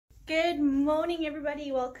Good morning,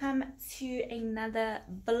 everybody. Welcome to another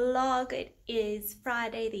vlog. It is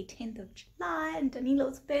Friday the 10th of July and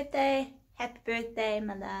Danilo's birthday. Happy birthday,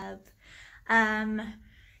 my love.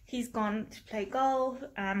 He's gone to play golf.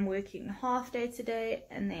 I'm working half day today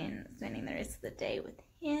and then spending the rest of the day with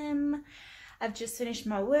him. I've just finished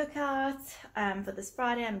my workout for this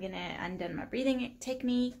Friday. I'm gonna undone my breathing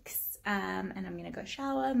techniques and I'm gonna go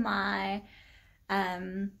shower. My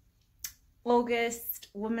August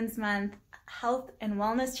Women's Month Health and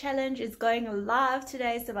Wellness Challenge is going live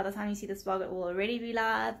today, so by the time you see this vlog it will already be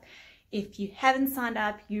live. If you haven't signed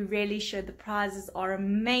up, you really should. The prizes are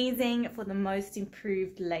amazing for the most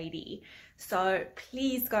improved lady, so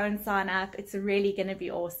please go and sign up. It's really going to be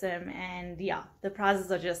awesome, and yeah, the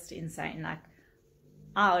prizes are just insane. Like,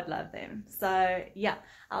 I would love them. So yeah,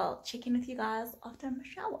 I'll check in with you guys after my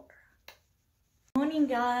shower. Morning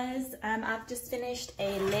guys, I've just finished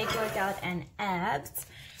a leg workout and abs,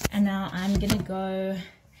 and now I'm gonna go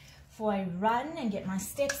for a run and get my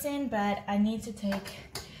steps in. But I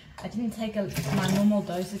didn't take my normal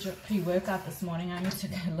dosage of pre-workout this morning. I only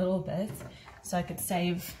took a little bit so I could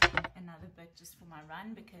save another bit just for my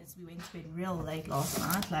run, because we went to bed real late last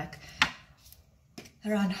night, like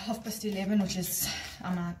around 11:30, which is,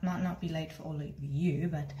 I might not be late for all of you,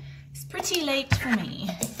 but it's pretty late for me.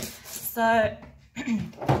 So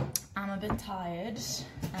I'm a bit tired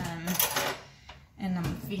and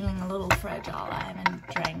I'm feeling a little fragile. I haven't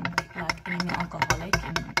drank, like, being an alcoholic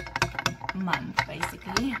in a month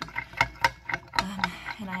basically,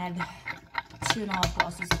 and I had 2.5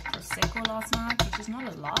 glasses of Prosecco last night, which is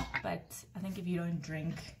not a lot, but I think if you don't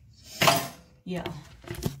drink, yeah,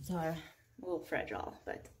 so a little fragile.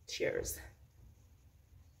 But cheers.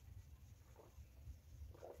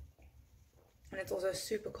 And it's also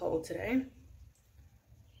super cold today.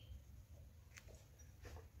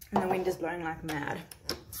 And the wind is blowing like mad.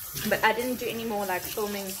 But I didn't do any more like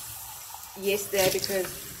filming yesterday because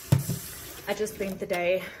I just spent the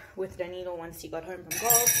day with Danilo once he got home from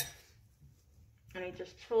golf. And he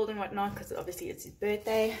just chilled and whatnot, because obviously it's his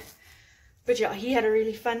birthday. But yeah, he had a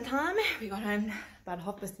really fun time. We got home about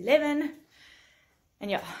 11:30.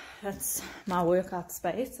 And yeah, that's my workout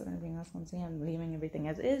space. So anything else I'm saying, I'm leaving everything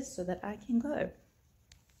as is so that I can go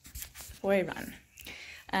for a run.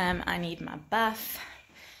 I need my buff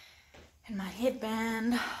and my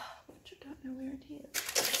headband, which I don't know where it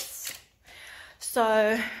is.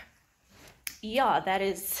 So yeah, that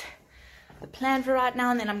is the plan for right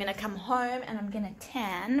now. And then I'm gonna come home and I'm gonna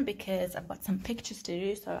tan, because I've got some pictures to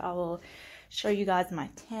do. So I will show you guys my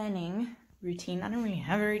tanning routine. I don't really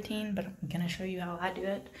have a routine, but I'm gonna show you how I do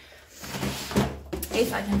it.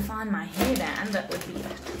 If I can find my hairband, that would be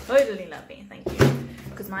totally lovely. Thank you,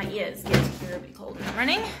 because my ears get terribly cold when I'm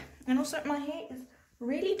running. And also my hair is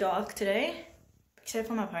really dark today, except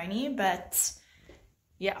for my pony. But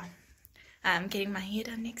yeah, I'm getting my hair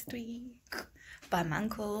done next week by my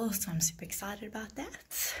uncle, so I'm super excited about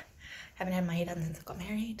that. Haven't had my hair done since I got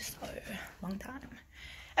married, so long time.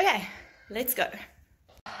 Okay, let's go.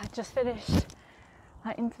 I just finished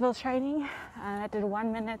my interval training. I did a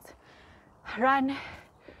 1 minute run,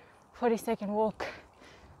 40-second walk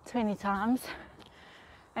 20 times,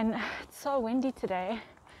 and it's so windy today.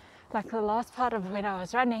 Like the last part of when I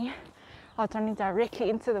was running directly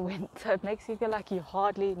into the wind, so it makes you feel like you're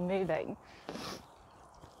hardly moving.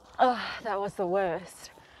 Oh, that was the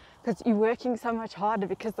worst, because you're working so much harder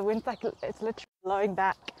because the wind's like, it's literally blowing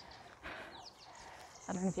back.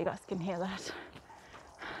 I don't know if you guys can hear that.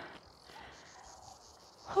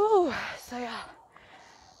 Oh, so yeah,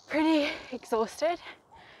 pretty exhausted,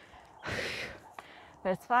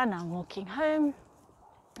 but it's fun. I'm walking home,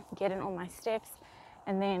 getting all my steps,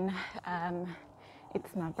 and then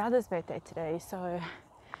it's my brother's birthday today, so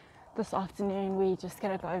this afternoon we're just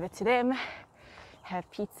gonna go over to them, have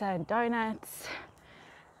pizza and donuts.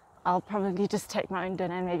 I'll probably just take my own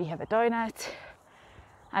dinner and maybe have a donut.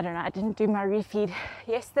 I don't know, I didn't do my refeed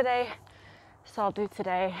yesterday, so I'll do it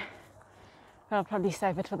today. But I'll probably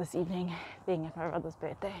save it for this evening, being at my brother's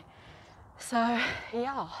birthday. So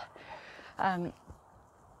yeah,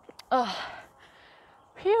 oh,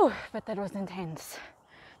 phew, but that was intense.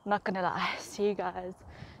 Not gonna lie. See you guys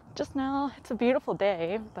just now. It's a beautiful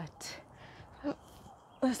day, but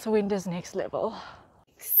this wind is next level.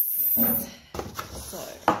 So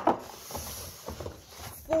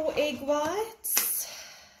 4 egg whites.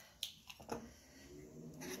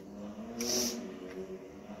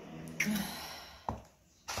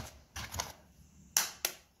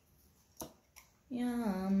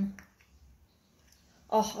 Yum.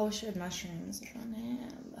 Oh, I wish I had mushrooms. I don't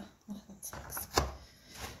have. Oh, that sucks.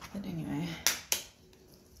 But anyway.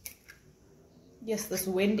 Yes, this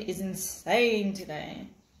wind is insane today.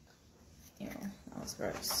 Ew, that was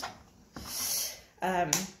gross.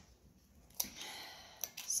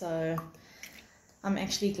 So I'm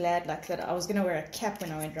actually glad like that. I was gonna wear a cap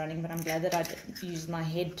when I went running, but I'm glad that I didn't use my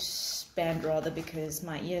headband rather, because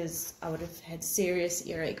my ears, I would have had serious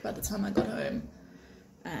earache by the time I got home.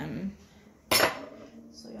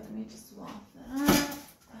 So yeah, let me just wipe that up.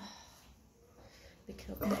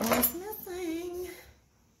 Because it was missing.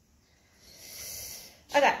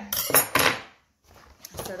 Okay,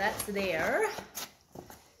 so that's there.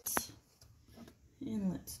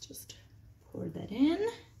 And let's just pour that in.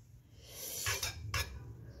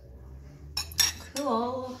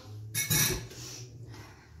 Cool.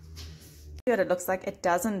 What it looks like. It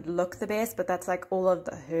doesn't look the best, but that's like all of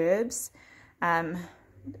the herbs.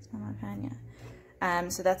 That's my pan, yeah.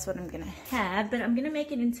 So that's what I'm gonna have, but I'm gonna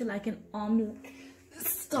make it into like an omelet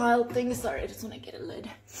style thing. Sorry, I just want to get a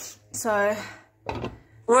lid. So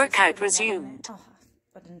workout resumed. Oh,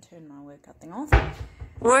 I didn't turn my workout thing off.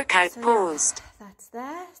 Workout So, paused. That's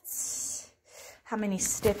that. How many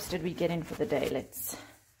steps did we get in for the day? Let's.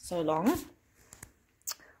 So long.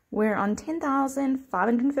 We're on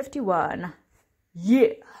 10,551.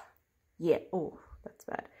 Yeah. Yeah. Oh, that's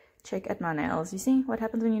bad. Check at my nails. You see what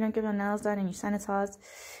happens when you don't get your nails done and you sanitize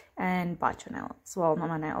and bite your nails. Well, not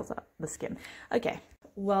my nails, the skin. Okay.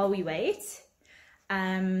 While we wait,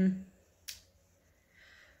 yeah,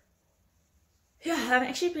 I'm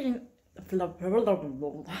actually feeling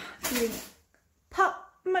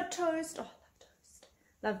pop my toast. Oh, love toast.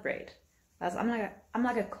 Love bread. I'm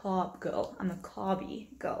like a carb girl. I'm a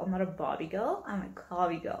carby girl. I'm not a Barbie girl. I'm a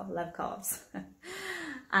carby girl. Love carbs.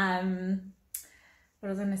 What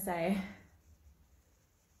was I gonna say?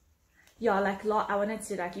 Yeah, like I wanted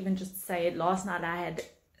to like even just say it. Last night I had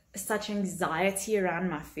such anxiety around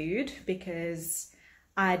my food because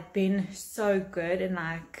I'd been so good and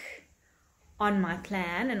like on my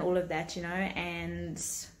plan and all of that, you know, and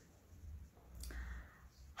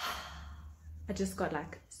I just got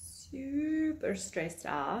like super stressed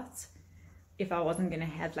out if I wasn't gonna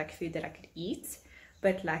have like food that I could eat.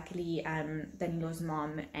 But luckily Danilo's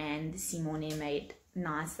mom and Simone made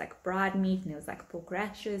nice like bride meat, and there was like pork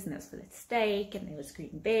rashers, and there was fillet steak, and there was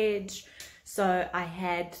green veg, so I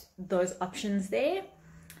had those options there.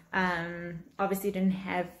 Obviously didn't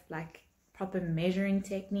have like proper measuring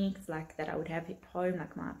techniques like that I would have at home,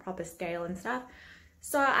 like my proper scale and stuff.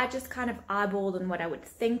 So I just kind of eyeballed on what I would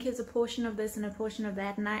think is a portion of this and a portion of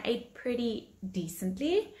that, and I ate pretty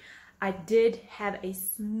decently. I did have a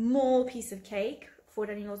small piece of cake for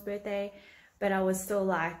Daniel's birthday, but I was still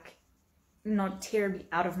like not terribly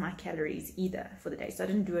out of my calories either for the day, so I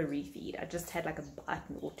didn't do a refeed. I just had like a bite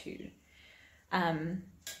or two. And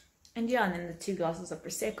yeah, and then the 2 glasses of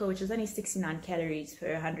Prosecco, which is only 69 calories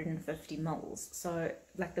per 150 mils. So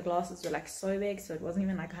like the glasses were like so big, so it wasn't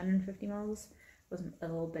even like 150 mils. It was a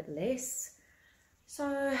little bit less.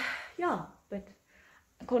 So yeah, but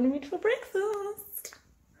I'm gonna meet for breakfast.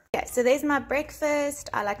 Okay, so there's my breakfast.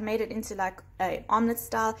 I like made it into like a omelet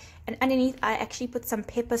style, and underneath I actually put some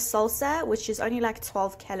pepper salsa, which is only like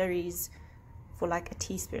 12 calories for like a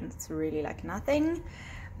teaspoon. It's really like nothing.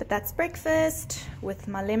 But that's breakfast with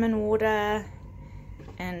my lemon water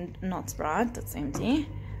and not Sprite, that's empty,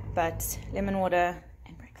 but lemon water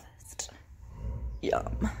and breakfast.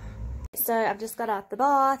 Yum. So I've just got out the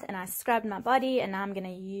bath and I scrubbed my body, and now I'm going to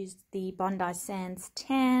use the Bondi Sands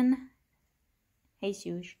tan. Hey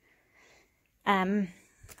Sush. To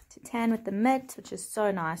tan with the mitt, which is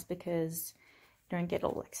so nice because you don't get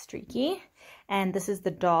all like streaky. And this is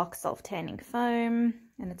the dark self-tanning foam,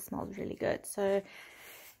 and it smells really good. So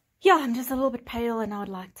yeah, I'm just a little bit pale and I would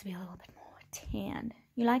like to be a little bit more tan.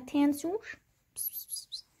 You like tan, Sush?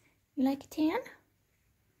 You like a tan?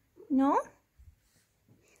 No?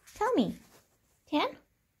 Tell me. Tan?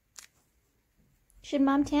 Should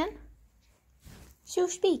mom tan?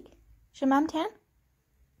 Sush, speak. Should mom tan?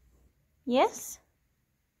 Yes?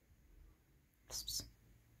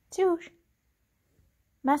 Sush?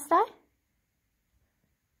 Must I?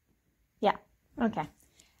 Yeah, okay.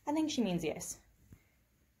 I think she means yes.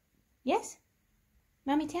 Yes?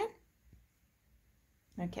 Mommy tan?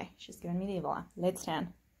 Okay, she's giving me the evil eye. Let's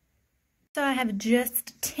tan. So I have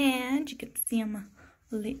just tanned. You can see I'm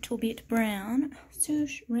a little bit brown.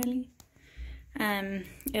 Sush, really?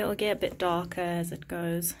 It'll get a bit darker as it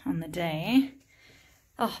goes on the day.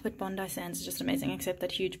 Oh, but Bondi Sands is just amazing, except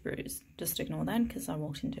that huge bruise. Just ignore that because I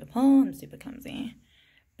walked into a pole. I'm super clumsy.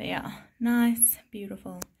 But yeah, nice,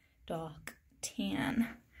 beautiful, dark tan.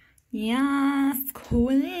 Yes,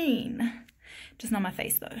 queen. Just not my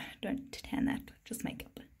face though. Don't tan that, just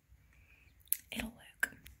makeup. It'll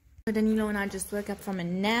work. So Danilo and I just woke up from a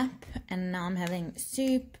nap, and now I'm having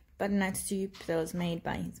soup, butternut soup that was made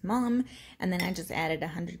by his mom, and then I just added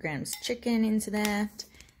 100 grams chicken into that.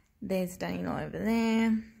 There's Danilo over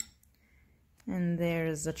there, and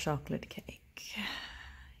there's a chocolate cake.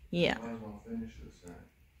 Yeah.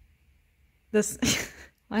 This.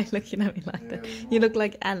 Why are you looking at me like that? You look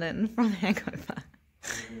like Alan from Hangover.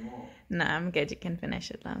 No, I'm good. You can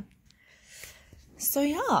finish it, love. So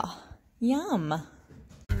yeah, yum.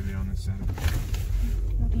 Early on a Saturday.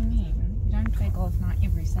 What do you mean? You don't play golf night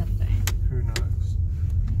every Saturday. Who knows?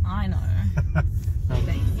 I know.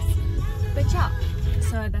 Thanks. But yeah,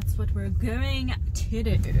 so that's what we're going to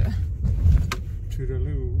do.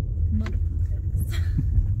 Toodaloo. Motherfuckers.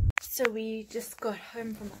 So we just got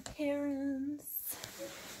home from our parents,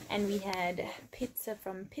 and we had pizza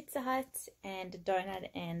from Pizza Hut and a donut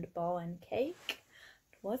and bar and cake.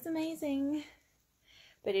 It was amazing,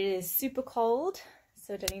 but it is super cold.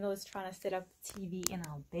 So Danilo is trying to set up the TV in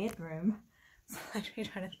our bedroom so that we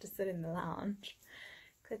don't have to sit in the lounge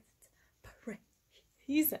because it's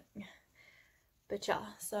freezing. But yeah,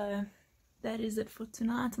 so that is it for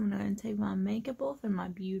tonight. I'm going to take my makeup off and my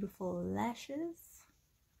beautiful lashes.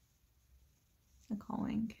 I can't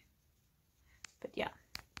wink. But yeah,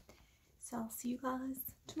 so I'll see you guys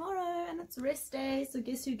tomorrow, and it's rest day, so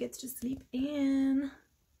guess who gets to sleep in?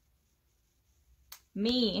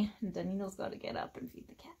 Me. And Danilo's got to get up and feed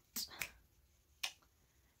the cat.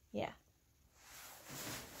 Yeah.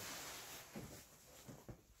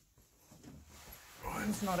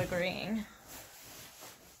 He's not agreeing.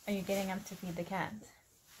 Are you getting up to feed the cat?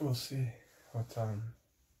 We'll see what time.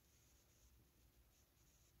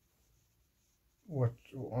 What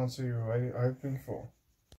answer you are hoping for?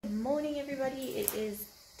 Good morning, everybody. It is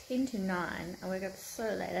 10 to 9. I woke up so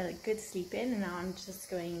late. I had a good sleep in, and now I'm just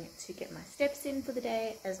going to get my steps in for the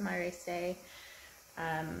day as my rest day.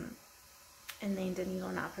 And then Danilo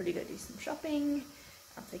and I'll probably go do some shopping.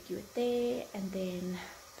 I'll take you there, and then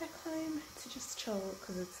back home to just chill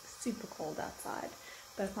because it's super cold outside.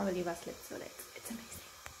 But I can't believe I slept so late. It's amazing.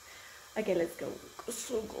 Okay, let's go. It's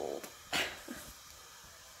so cold.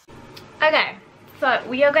 Okay, so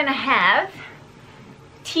we are going to have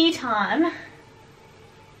tea time.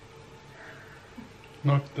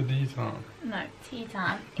 Not the D time. No, tea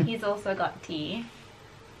time. He's also got tea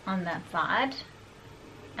on that side.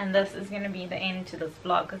 And this is going to be the end to this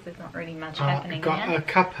vlog because there's not really much happening I got here. a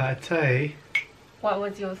cuppa tea. What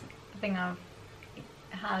was your thing of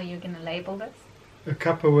how you're going to label this? A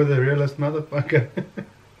cuppa with a realist motherfucker.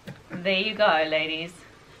 There you go, ladies.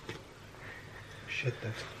 Shit,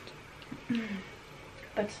 that's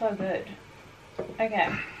But so good.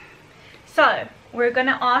 Okay. So, we're going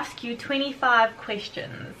to ask you 25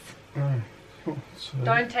 questions. so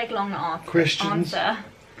Don't take long to questions. answer.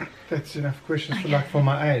 That's enough questions for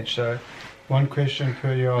my age. So, one question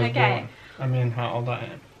per year I was born. I mean, how old I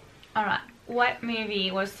am. Alright. What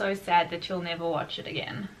movie was so sad that you'll never watch it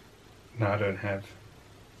again? No, I don't have.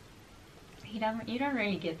 You don't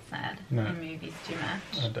really get sad in movies too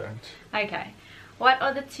much. I don't. Okay. What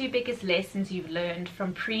are the 2 biggest lessons you've learned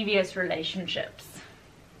from previous relationships?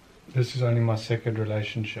 This is only my 2nd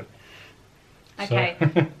relationship. Okay.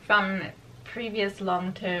 So From previous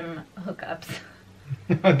long-term hookups.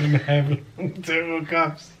 I didn't have long-term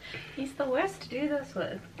hookups. He's the worst to do this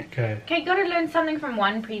with. Okay. Okay, you gotta learn something from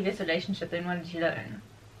one previous relationship, then what did you learn?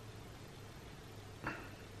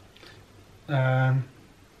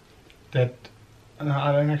 That no,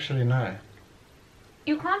 I don't actually know.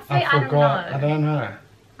 You can't say I forgot. don't know. I don't know.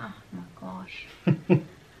 Oh my gosh.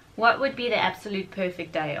 What would be the absolute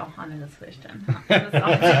perfect day? Oh, I know this question.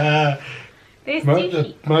 There's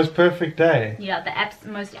The most perfect day. Yeah, the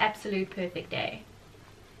most absolute perfect day.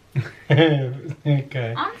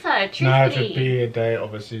 Okay. Answer, truthfully. No, it would be a day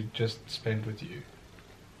obviously just spent with you.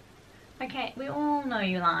 Okay, we all know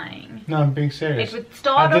you're lying. No, I'm being serious. It would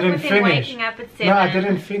start off with him waking up at 7. No, I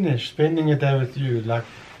didn't finish. Spending a day with you, like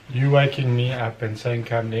you waking me up and saying,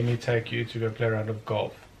 "Come, let me take you to go play a round of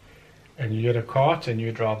golf." And you get a cart and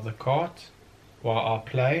you drive the cart while I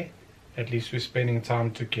play. At least we're spending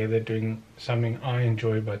time together doing something I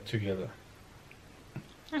enjoy but together.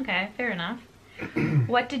 Okay, fair enough.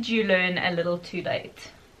 What did you learn a little too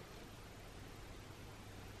late?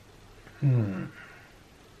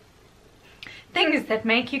 Things that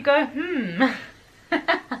make you go,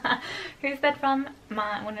 Who's that from?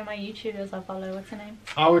 One of my YouTubers I follow. What's her name?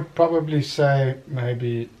 I would probably say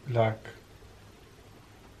maybe like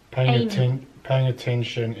paying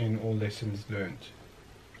attention in all lessons learned.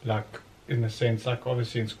 Like in the sense, like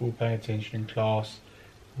obviously in school, paying attention in class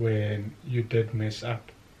when you did mess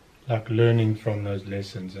up. Like learning from those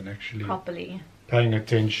lessons and actually Properly paying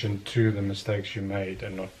attention to the mistakes you made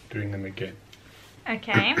and not doing them again.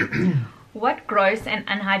 Okay. What gross and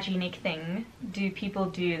unhygienic thing do people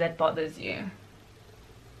do that bothers you?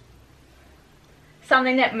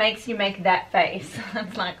 Something that makes you make that face.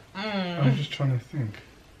 It's like, I'm just trying to think.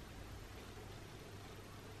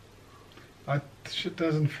 Shit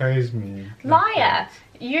doesn't faze me. Liar!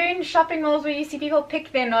 You're in shopping malls where you see people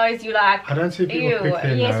pick their nose, you like, I don't see people ew. pick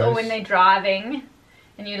their Yes, nose. or when they're driving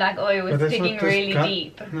and you're like, oh, it was But that's digging not really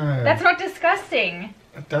deep. No. That's not disgusting.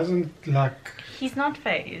 It doesn't, like... He's not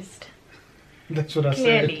fazed. That's what I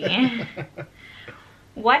Clearly. said.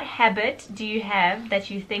 What habit do you have that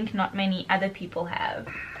you think not many other people have?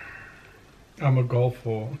 I'm a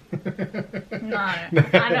golfer. No,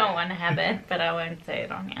 I know one habit, but I won't say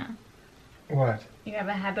it on here. What? You have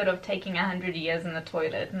a habit of taking 100 years in the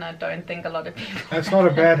toilet, and I don't think a lot of people. That's not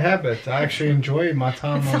a bad habit. I actually enjoy my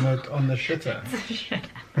time on the shitter. It's a shit.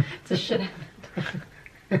 It's a shit habit.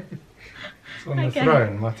 It's on Okay. the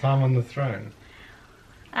throne. My time on the throne.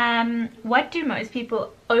 What do most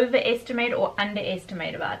people overestimate or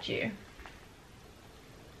underestimate about you?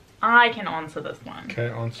 I can answer this one. Okay,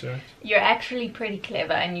 answer it. You're actually pretty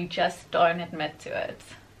clever and you just don't admit to it.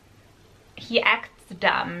 He acts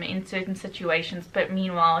dumb in certain situations, but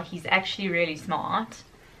meanwhile he's actually really smart.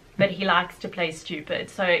 But he likes to play stupid.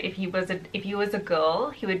 So if he was a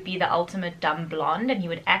girl, he would be the ultimate dumb blonde and he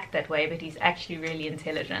would act that way, but he's actually really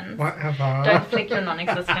intelligent. Whatever. Don't flick your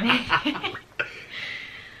non-existent hair.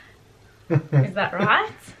 Is that right?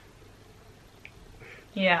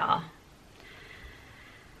 Yeah.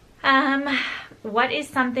 What is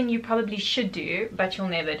something you probably should do but you'll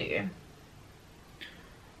never do?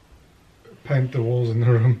 Paint the walls in the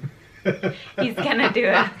room. He's gonna do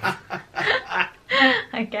it.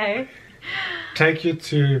 Okay. Take you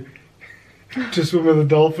to swim with the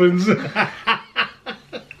dolphins.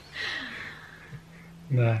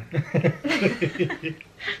 Nah.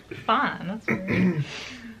 Fine, that's weird.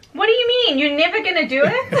 What do you mean? You're never gonna do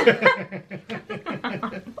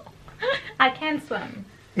it? I can swim.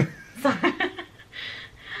 So,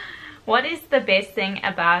 what is the best thing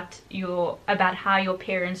about how your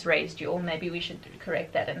parents raised you? Or maybe we should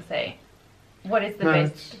correct that and say, what is the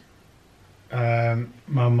best?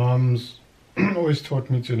 My mom's always taught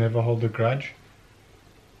me to never hold a grudge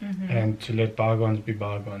and to let bygones be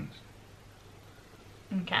bygones.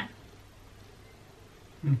 Okay.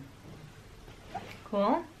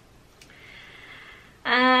 Cool.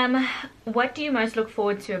 What do you most look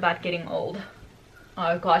forward to about getting old?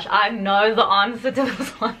 Oh gosh, I know the answer to this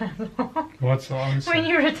one as well. What's the answer? When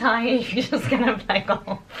you retire, you're just gonna play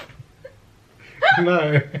golf.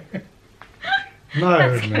 No. No,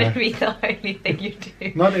 That's no. gonna be the only thing you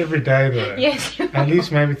do. Not every day though. Yes, you At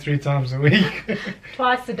least maybe 3 times a week.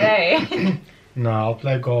 twice a day. No, I'll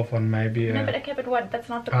play golf on maybe No, but okay, but what? That's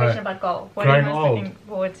not the question about golf. What are you growing most old looking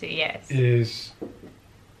forward to? Yes. is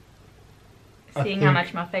I Seeing how think-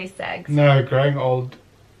 much my face sags. no, growing old.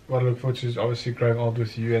 What I look forward to is obviously growing old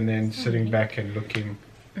with you and then sitting back and looking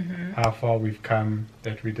how far we've come,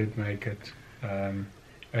 that we did make it, and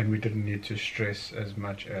we didn't need to stress as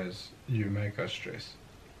much as you make us stress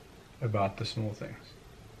about the small things.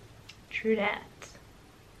 True that.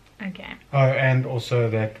 Okay. Oh, and also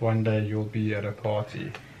that one day you'll be at a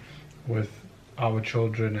party with our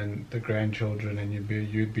children and the grandchildren, and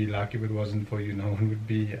you'd be like, if it wasn't for you, no one would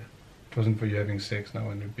be here. If it wasn't for you having sex, no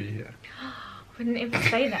one would be here. I wouldn't ever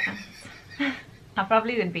say that. I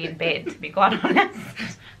probably would be in bed, to be quite honest.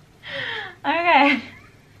 Okay.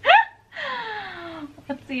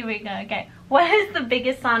 Let's see where we go. Okay. What is the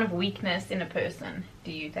biggest sign of weakness in a person,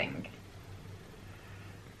 do you think?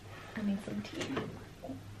 I need some tea.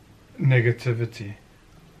 Negativity.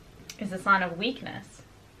 Is a sign of weakness.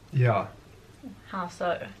 Yeah. How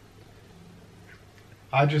so?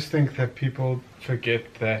 I just think that people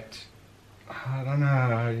forget that. I don't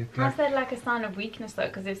know. How's that like a sign of weakness though?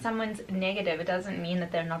 Because if someone's negative, it doesn't mean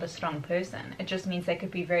that they're not a strong person. It just means they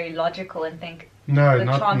could be very logical and think No, the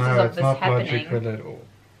chances no, of it's this not happening. logical at all.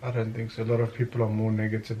 I don't think so. A lot of people are more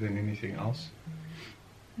negative than anything else.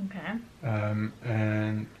 Okay.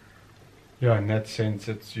 And yeah, in that sense,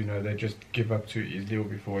 it's, you know, they just give up too easily or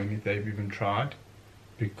before they've even tried,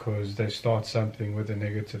 because they start something with a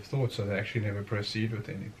negative thought, so they actually never proceed with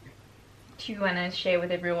anything. Do you want to share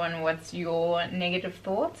with everyone what's your negative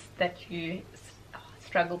thoughts that you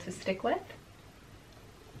struggle to stick with?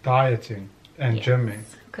 Dieting and gymming.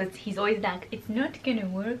 Because he's always like, it's not going to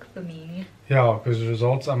work for me. Yeah, because the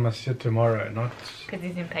results I must see tomorrow, not Because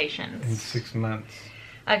he's impatient. in 6 months.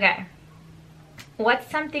 Okay. What's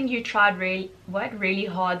something you tried really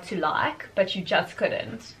hard to like, but you just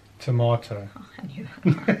couldn't? Tomato. Oh, I knew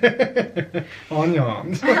that.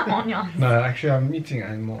 Onions. Onions. No, actually I'm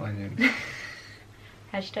eating more onions.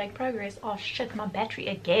 Hashtag progress. Oh shit, my battery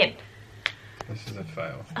again. This is a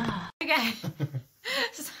fail. Okay.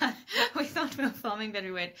 So we thought we were filming, but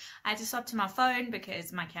we weren't. I had to swap to my phone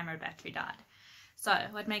because my camera battery died. So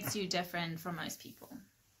what makes you different from most people?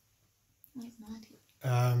 Where's Marty?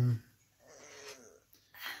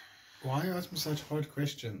 Why ask me such hard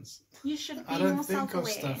questions? You should be I don't more think of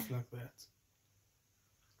self-aware. stuff like that.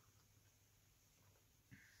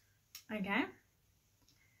 Okay.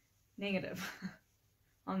 Negative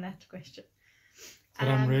on that question. But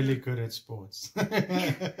I'm really good at sports.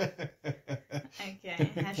 Okay.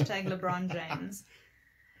 Hashtag LeBron James.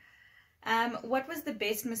 What was the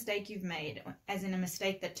best mistake you've made? As in a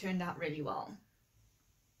mistake that turned out really well.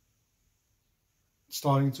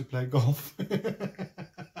 Starting to play golf.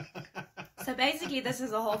 So basically this is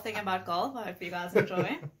the whole thing about golf. I hope you guys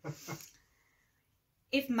enjoy.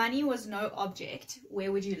 If money was no object,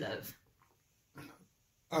 where would you live?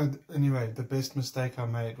 Anyway, the best mistake I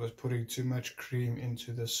made was putting too much cream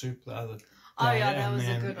into the soup the other day. Oh yeah, that and was a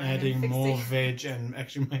then good one. adding more Fixing- veg and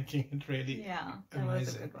actually making it really Yeah, that was a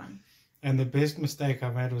amazing. good one. And the best mistake I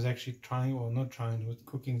made was actually was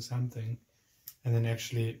cooking something and then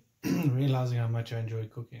actually realizing how much I enjoy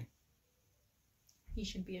cooking. He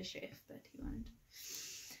should be a chef, but he won't.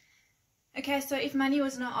 Okay, so if money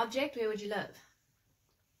was no object, where would you live?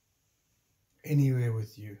 Anywhere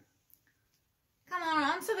with you. Come on,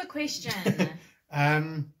 answer the question. I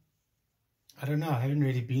don't know. I haven't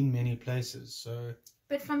really been many places, so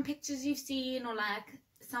But from pictures you've seen or like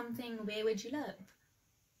something, where would you live?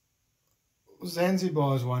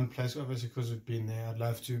 Zanzibar is one place, obviously, because we've been there. I'd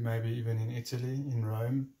love to, maybe even in Italy, in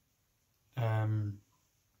Rome.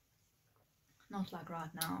 Not like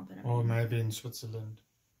right now, but I Or mean, maybe in Switzerland,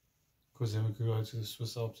 because then we could go to the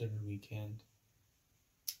Swiss Alps every weekend.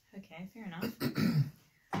 okay, fair enough.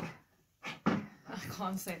 I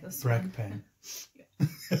can't say this Brack one. pain.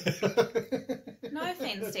 No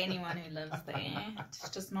offense to anyone who lives there. It's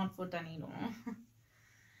just not for Danilo.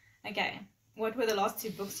 Okay. What were the last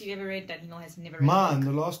two books you ever read? Danilo has never read. Mine,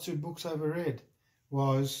 the last two books I ever read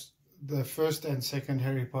was the first and second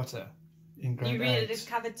Harry Potter in grade 8. You read it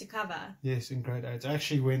cover to cover. Yes, in grade 8. I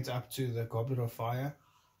actually went up to the Goblet of Fire,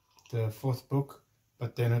 the 4th book,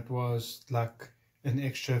 but then it was like an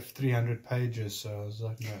extra 300 pages, so I was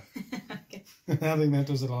like, no. Okay. I think that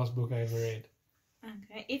was the last book I ever read.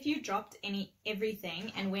 Okay. If you dropped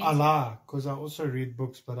everything and went... I lie, because I also read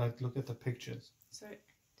books, but I look at the pictures. So,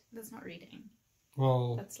 that's not reading.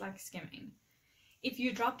 Well, That's like skimming. If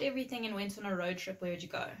you dropped everything and went on a road trip, where would you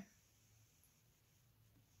go?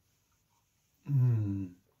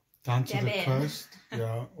 down to the Durban. coast,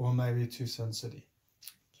 yeah, or maybe to Sun City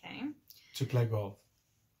Okay. to play golf.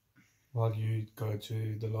 While you go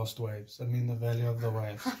to the Lost Waves. I mean, the Valley of the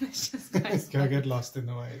Waves. Let's just go. Go get lost in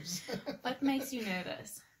the waves. What makes you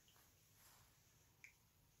nervous?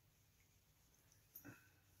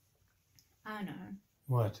 I don't know.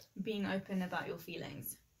 What? Being open about your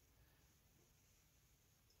feelings.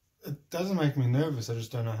 It doesn't make me nervous. I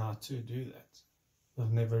just don't know how to do that.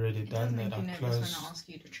 I've never really It does done make that. you I've nervous closed. when I ask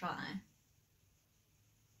you to try.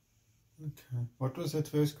 Okay. What was that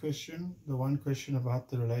first question? The one question about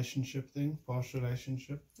the relationship thing, past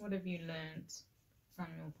relationship. What have you learned from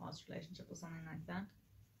your past relationship or something like that?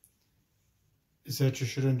 Is that you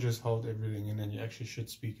shouldn't just hold everything in, and you actually should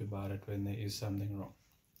speak about it when there is something wrong.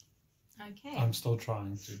 Okay. I'm still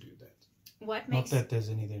trying to do that. What Not makes that there's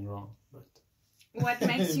anything wrong, but what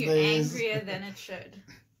makes you There is. angrier than it should?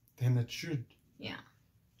 then it should. Yeah.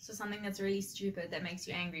 So something that's really stupid that makes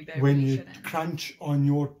you angry, but When really you shouldn't. crunch on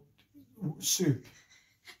your soup,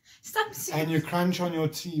 Stop. and you crunch on your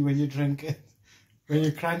tea when you drink it, when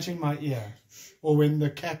you crunch in my ear, or when the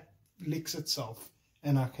cat licks itself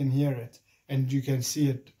and I can hear it and you can see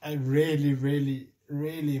it, it really, really,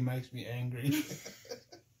 really makes me angry.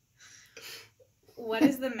 What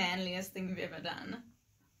is the manliest thing you've ever done?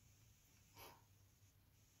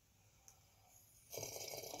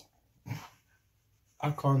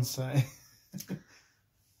 I can't say.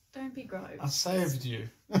 Don't be I gross. saved you.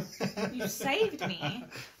 You saved me.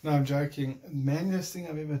 No, I'm joking. Manliest thing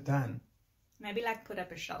I've ever done. Maybe like put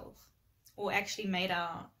up a shelf. Or actually made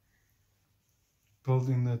our...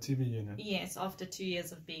 Building the TV unit. Yes, after 2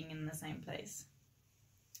 years of being in the same place.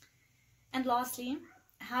 And lastly,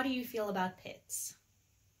 how do you feel about pets?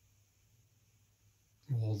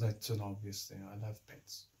 Well, that's an obvious thing. I love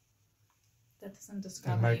pets. That doesn't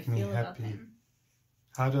describe how make you me feel about happy. them.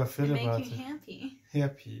 How do I They feel make about you it? happy.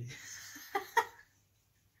 Happy.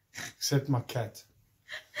 Except my cat.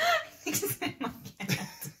 Except my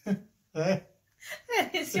cat. Eh?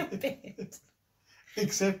 That is your bed.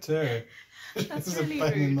 Except her. That's She's really a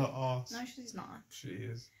pain in rude. the ass. No, she's not. She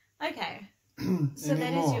is. Okay. So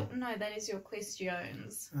that is your that is your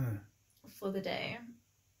questions for the day.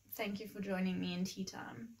 Thank you for joining me in tea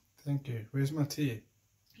time. Thank you. Where's my tea?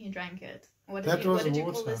 You drank it. What That did you, was what did you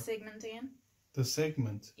call water. this segment again? The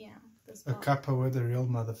segment. Yeah, this A part. cuppa with a real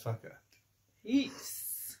motherfucker.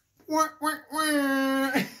 Peace. Wah, wah,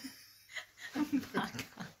 wah. Bye,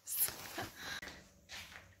 guys.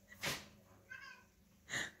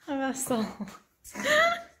 Russell.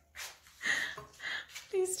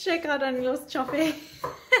 Please check out Daniel's chopping.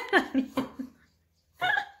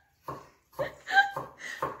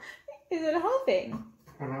 Is it helping?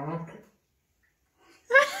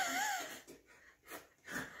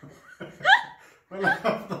 Well,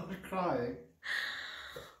 I'm not crying.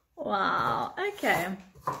 Wow. Okay.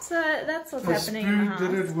 So that's what's The happening in the spoon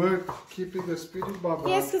house. didn't work. Keeping the spoon bob.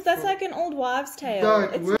 Yes, because that's like an old wives' tale. No,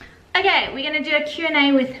 It's- it worked. Okay, we're going to do a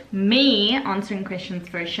Q&A with me answering questions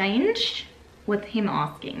for a change, with him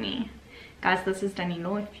asking me. Guys, this is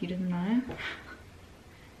Danilo, if you didn't know.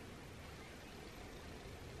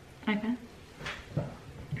 Okay.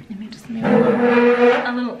 Let me just move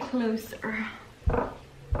a little closer.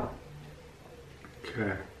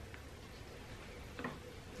 Okay.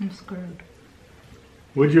 I'm screwed.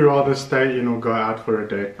 Would you rather stay in or go out for a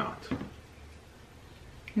date night?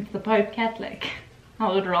 It's the Pope Catholic.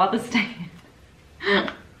 I would rather stay in.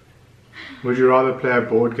 Would you rather play a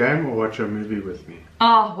board game or watch a movie with me?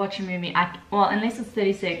 Oh, watch a movie. Well, unless it's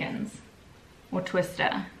 30 seconds. Or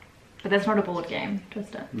Twister. But that's not a board game.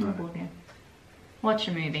 Twister, not a board game. Watch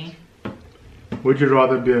a movie. Would you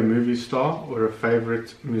rather be a movie star or a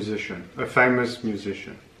favorite musician? A famous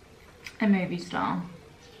musician? A movie star.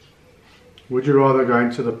 Would you rather go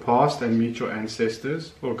into the past and meet your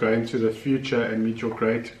ancestors or go into the future and meet your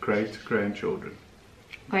great-great-grandchildren?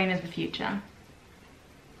 Going into the future.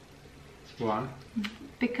 Why?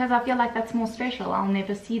 Because I feel like that's more special. I'll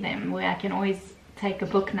never see them. Where I can always take a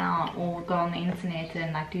book now or go on the internet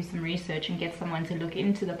and like do some research and get someone to look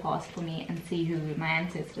into the past for me and see who my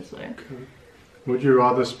ancestors were. Okay. Would you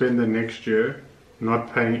rather spend the next year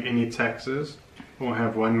not paying any taxes or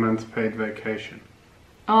have 1 month paid vacation?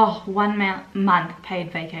 Oh, 1 month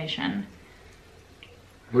paid vacation.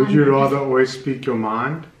 Would you rather always speak your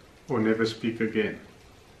mind or never speak again?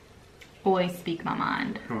 Always speak my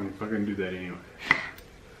mind. Oh, if I can do that anyway.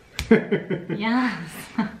 Yes.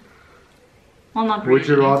 Well, not really. Would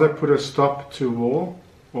you rather put a stop to war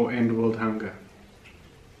or end world hunger?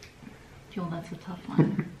 Yo, that's a tough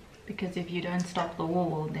one. Because if you don't stop the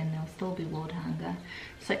war, then there'll still be world hunger.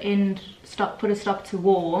 So put a stop to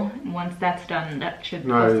war, and once that's done, that should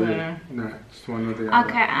also... No, it's one or the other.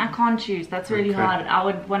 Okay, I can't choose. That's really Okay. hard. I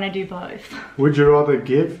would want to do both. Would you rather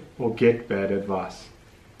give or get bad advice?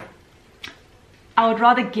 I would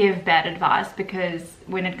rather give bad advice because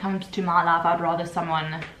when it comes to my life, I'd rather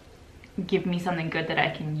someone give me something good that I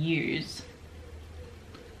can use.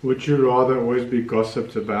 Would you rather always be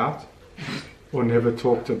gossiped about or never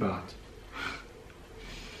talked about?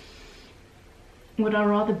 Would I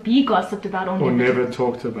rather be gossiped about or Or never? never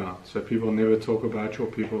talked about. So people never talk about you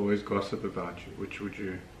or people always gossip about you. Which would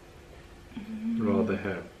you rather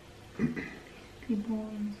have? People.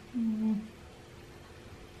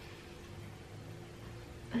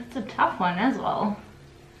 That's a tough one as well.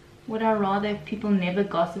 Would I rather if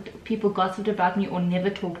people gossiped about me or never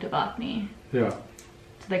talked about me? Yeah.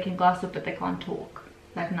 So they can gossip but they can't talk.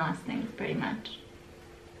 Like nice things, pretty much.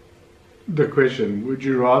 The question, would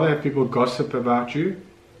you rather have people gossip about you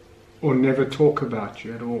or never talk about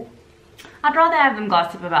you at all? I'd rather have them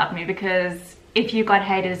gossip about me because if you got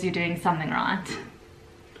haters, you're doing something right.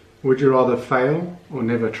 Would you rather fail or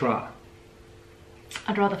never try?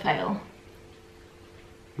 I'd rather fail.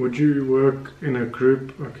 Would you work in a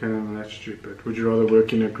group? Okay, no, that's stupid. Would you rather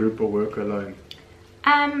work in a group or work alone?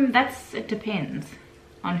 It depends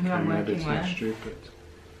on who I'm Okay, working that's not with. stupid.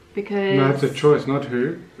 Because No, it's a choice, not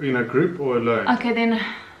who. In a group or alone. okay, then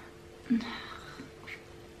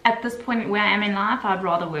at this point where I am in life, I'd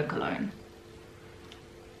rather work alone.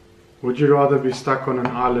 Would you rather be stuck on an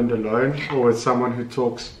island alone or with someone who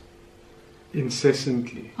talks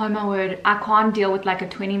incessantly? Oh my word, I can't deal with like a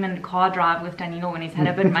 20-minute car drive with Danilo when he's had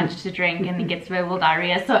a bit much to drink and he gets verbal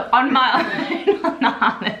diarrhea. So on my own on the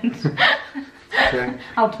island, Okay.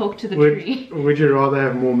 I'll talk to the tree. Would you rather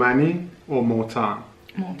have more money or more time?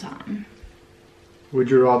 More time. Would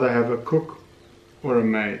you rather have a cook or a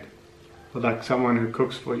maid? Or like someone who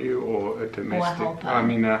cooks for you or a domestic? helper. I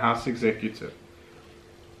mean a house executive.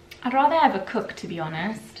 I'd rather have a cook, to be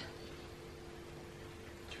honest.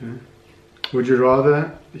 Okay. Would you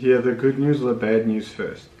rather hear the good news or the bad news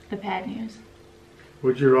first? The bad news.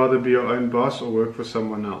 Would you rather be your own boss or work for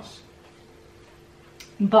someone else?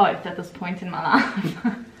 Both at this point in my life.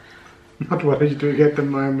 Not what are you doing at the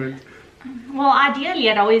moment? Well, ideally,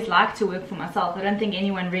 I'd always like to work for myself. I don't think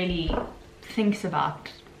anyone really thinks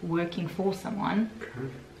about working for someone.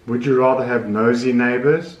 Okay. Would you rather have nosy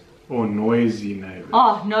neighbors or noisy neighbors?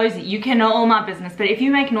 Oh, nosy. You can know all my business, but if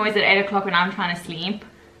you make noise at 8 o'clock when I'm trying to sleep,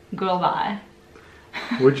 girl, bye.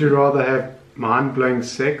 Would you rather have mind-blowing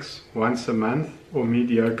sex once a month or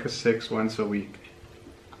mediocre sex once a week?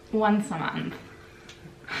 Once a month.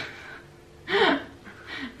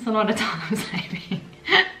 It's a lot of time saving.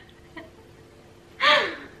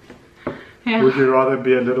 Yeah. Would you rather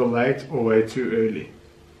be a little late or way too early?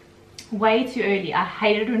 Way too early. I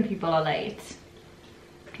hate it when people are late.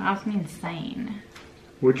 It drives me insane.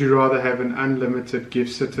 Would you rather have an unlimited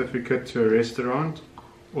gift certificate to a restaurant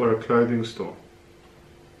or a clothing store?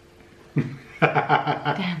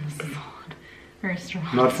 Damn, this is hard.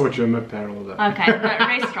 Restaurant. Not for gym apparel though. Okay, no,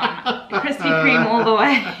 restaurant. Krispy Kreme all the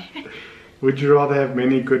way. Would you rather have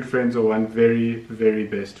many good friends or one very, very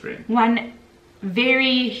best friend? One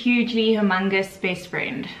very hugely humongous best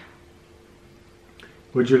friend.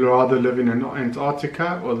 Would you rather live in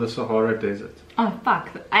Antarctica or the Sahara Desert? Oh fuck,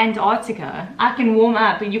 Antarctica. I can warm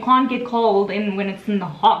up, but you can't get cold when it's in the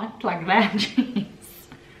hot like that. Jeez.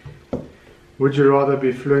 Would you rather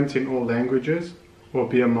be fluent in all languages or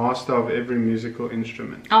be a master of every musical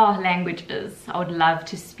instrument? Oh, languages. I would love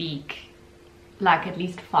to speak like at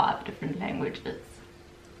least 5 different languages.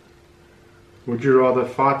 Would you rather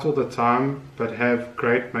fight all the time but have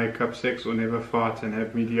great make-up sex or never fight and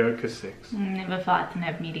have mediocre sex? Never fight and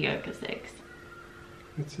have mediocre sex.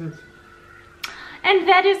 That's it. And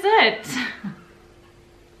that is it.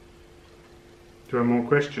 Do you have more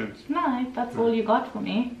questions? No, that's all you got for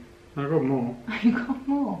me. I got more. You got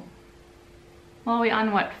more. Well, we're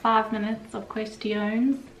on what, 5 minutes of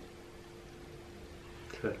questions?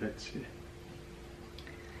 So let's see.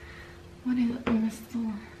 What is it? We must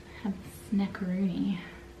still have snackaroonie.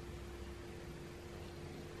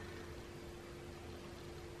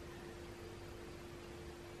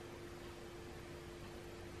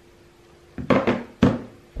 Okay.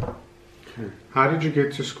 How did you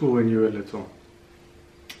get to school when you were little?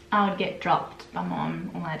 I would get dropped by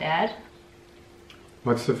mom or my dad.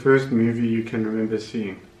 What's the first movie you can remember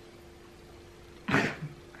seeing?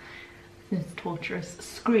 It's torturous.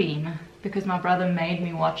 Scream, because my brother made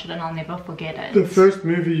me watch it and I'll never forget it. The first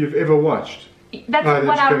movie you've ever watched? That's Oh,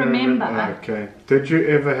 what that I you can remember. Okay. Did you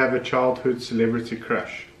ever have a childhood celebrity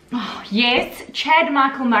crush? Oh, yes, Chad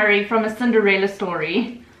Michael Murray from A Cinderella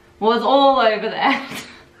Story was all over that.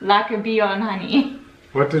 Like a bee on honey.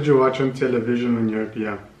 What did you watch on television when you were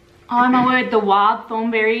young? Oh my word, The Wild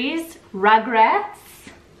Thornberrys, Rugrats,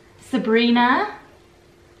 Sabrina,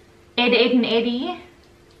 Ed, Ed and Eddie.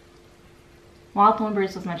 Wild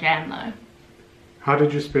Thornberrys was my jam though. How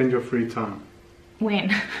did you spend your free time?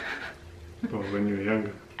 When? Well, when you were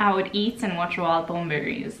younger. I would eat and watch Wild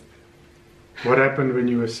Thornberrys. What happened when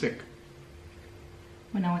you were sick?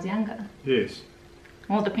 When I was younger. Yes.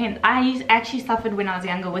 Well, it depends. I actually suffered when I was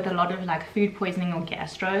younger with a lot of like food poisoning or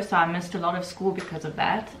gastro, so I missed a lot of school because of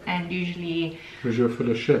that. And usually... Because you were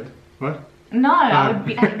full of shit. What? No, I would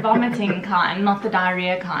be vomiting kind, not the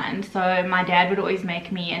diarrhea kind. So my dad would always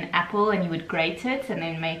make me an apple and he would grate it and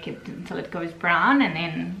then make it until it goes brown, and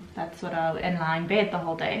then that's what I would lie in bed the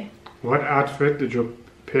whole day. What outfit did your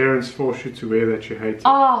parents force you to wear that you hated?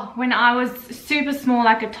 Oh, when I was super small,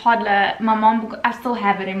 like a toddler, my mom, I still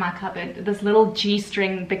have it in my cupboard, this little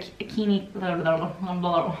G-string bikini,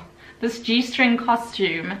 this G-string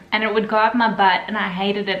costume, and it would go up my butt and I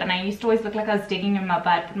hated it, and I used to always look like I was digging in my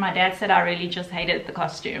butt, but my dad said I really just hated the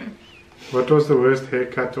costume. What was the worst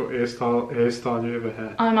haircut or hairstyle you ever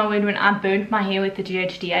had? Oh my word, when I burnt my hair with the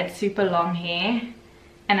GHD, I had super long hair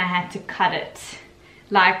and I had to cut it.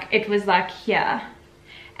 Like, it was like here.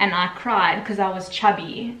 And I cried because I was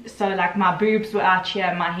chubby. So like my boobs were out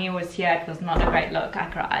here, my hair was here. It was not a great look. I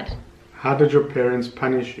cried. How did your parents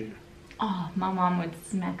punish you? Oh, my mom would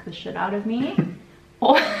smack the shit out of me.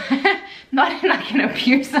 Or not in like an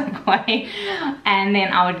abusive way. And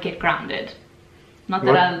then I would get grounded. Not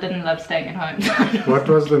that I didn't love staying at home. What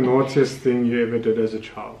was the naughtiest thing you ever did as a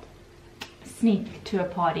child? Sneak to a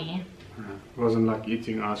party. It wasn't like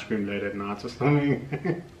eating ice cream late at night or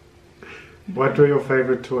something. What were your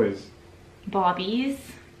favorite toys? Barbies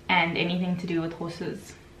and anything to do with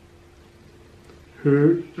horses.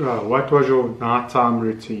 What was your nighttime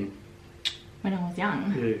routine? When I was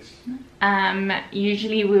young? Yes.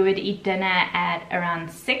 Usually we would eat dinner at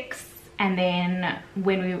around 6 And then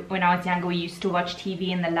when I was younger, we used to watch TV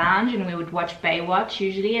in the lounge, and we would watch Baywatch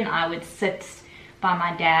usually, and I would sit by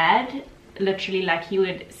my dad, literally, like he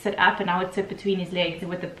would sit up and I would sit between his legs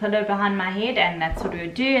with a pillow behind my head, and that's what we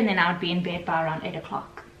would do, and then I would be in bed by around 8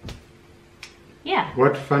 o'clock. Yeah.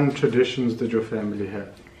 What fun traditions did your family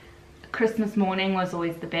have? Christmas morning was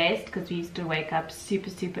always the best because we used to wake up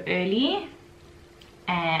super early,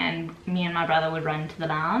 and me and my brother would run to the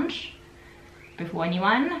lounge before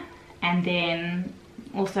anyone. And then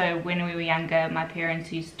also when we were younger, my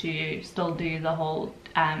parents used to still do the whole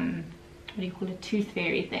what do you call it, tooth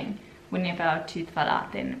fairy thing. Whenever our tooth fell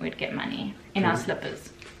out, then we'd get money in our slippers.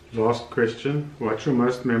 Last question, what's your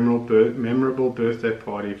most memorable birthday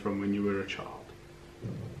party from when you were a child?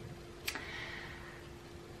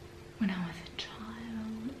 When I was a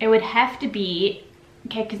child, it would have to be,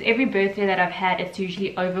 okay, because every birthday that I've had, it's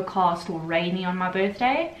usually overcast or rainy on my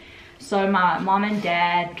birthday. So my mom and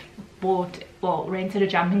dad rented a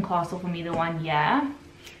jumping castle for me the one year,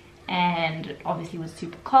 and it obviously was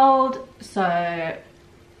super cold, so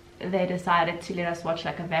they decided to let us watch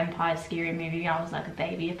like a vampire scary movie. I was like a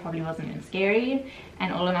baby, it probably wasn't even scary,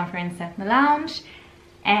 and all of my friends sat in the lounge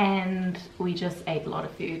and we just ate a lot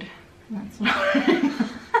of food. That's what I remember.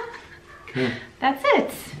 Okay. That's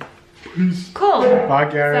it. Peace. Cool. Bye,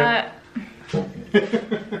 Garrett. So,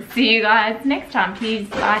 see you guys next time. Please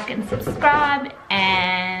like and subscribe,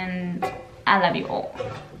 and I love you all.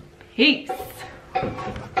 Peace.